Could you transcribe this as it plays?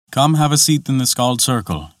Come have a seat in the Skald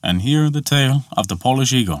Circle and hear the tale of the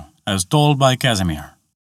Polish Eagle as told by Casimir.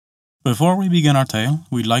 Before we begin our tale,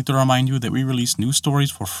 we'd like to remind you that we release new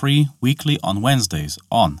stories for free weekly on Wednesdays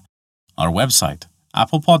on our website,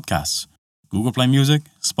 Apple Podcasts, Google Play Music,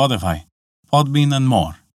 Spotify, Podbean and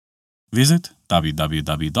more. Visit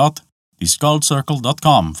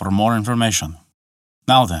www.theskaldscircle.com for more information.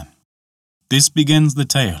 Now then, this begins the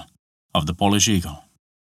tale of the Polish Eagle.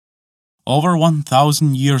 Over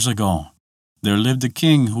 1,000 years ago, there lived a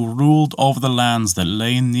king who ruled over the lands that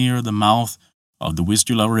lay near the mouth of the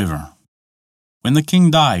Vistula River. When the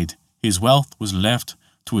king died, his wealth was left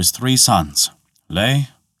to his 3 sons, Lech,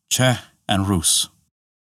 Czech, and Rus.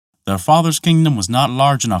 Their father's kingdom was not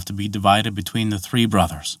large enough to be divided between the 3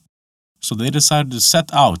 brothers, so they decided to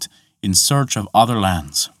set out in search of other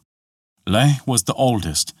lands. Lech was the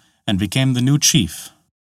oldest and became the new chief.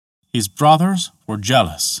 His brothers were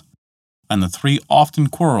jealous, and the 3 often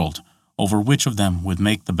quarreled over which of them would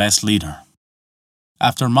make the best leader.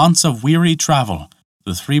 After months of weary travel,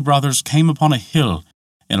 the 3 brothers came upon a hill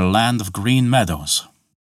in a land of green meadows.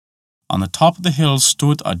 On the top of the hill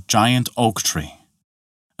stood a giant oak tree,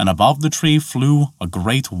 and above the tree flew a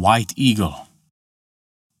great white eagle.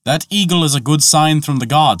 "That eagle is a good sign from the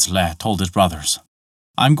gods," Lech told his brothers.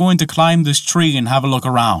 "I'm going to climb this tree and have a look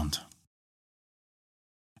around."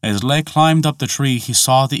 As Lech climbed up the tree, he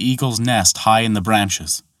saw the eagle's nest high in the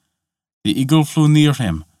branches. The eagle flew near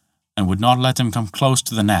him and would not let him come close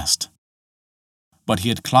to the nest. But he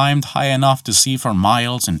had climbed high enough to see for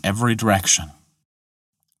miles in every direction.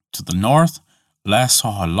 To the north, Lech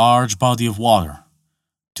saw a large body of water.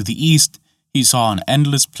 To the east, he saw an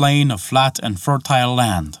endless plain of flat and fertile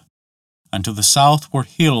land, and to the south were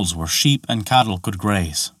hills where sheep and cattle could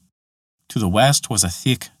graze. To the west was a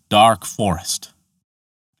thick, dark forest.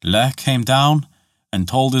 Lech came down and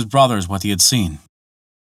told his brothers what he had seen.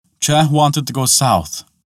 Czech wanted to go south,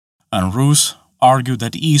 and Rus argued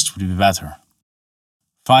that east would be better.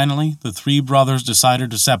 Finally, the 3 brothers decided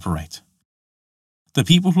to separate. The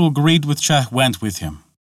people who agreed with Czech went with him.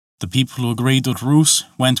 The people who agreed with Rus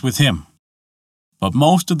went with him. But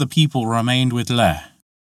most of the people remained with Lech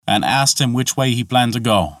and asked him which way he planned to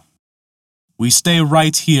go. "We stay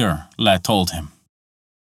right here," Lech told him.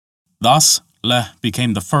 Thus, Lech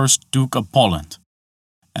became the first Duke of Poland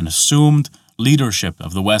and assumed leadership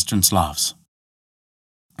of the Western Slavs.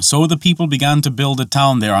 So the people began to build a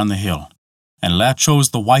town there on the hill, and Lech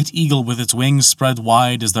chose the white eagle with its wings spread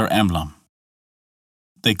wide as their emblem.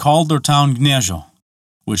 They called their town Gniezno,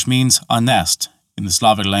 which means a nest in the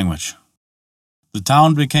Slavic language. The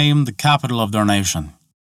town became the capital of their nation.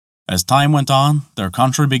 As time went on, their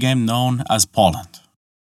country became known as Poland.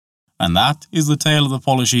 And that is the tale of the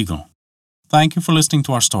Polish Eagle. Thank you for listening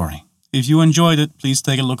to our story. If you enjoyed it, please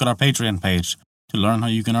take a look at our Patreon page to learn how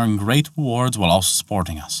you can earn great rewards while also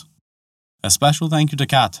supporting us. A special thank you to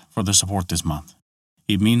Kat for the support this month.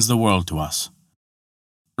 It means the world to us.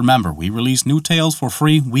 Remember, we release new tales for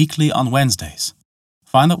free weekly on Wednesdays.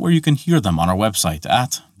 Find out where you can hear them on our website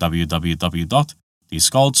at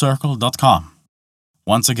www.theskaldscircle.com.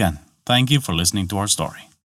 Once again, thank you for listening to our story.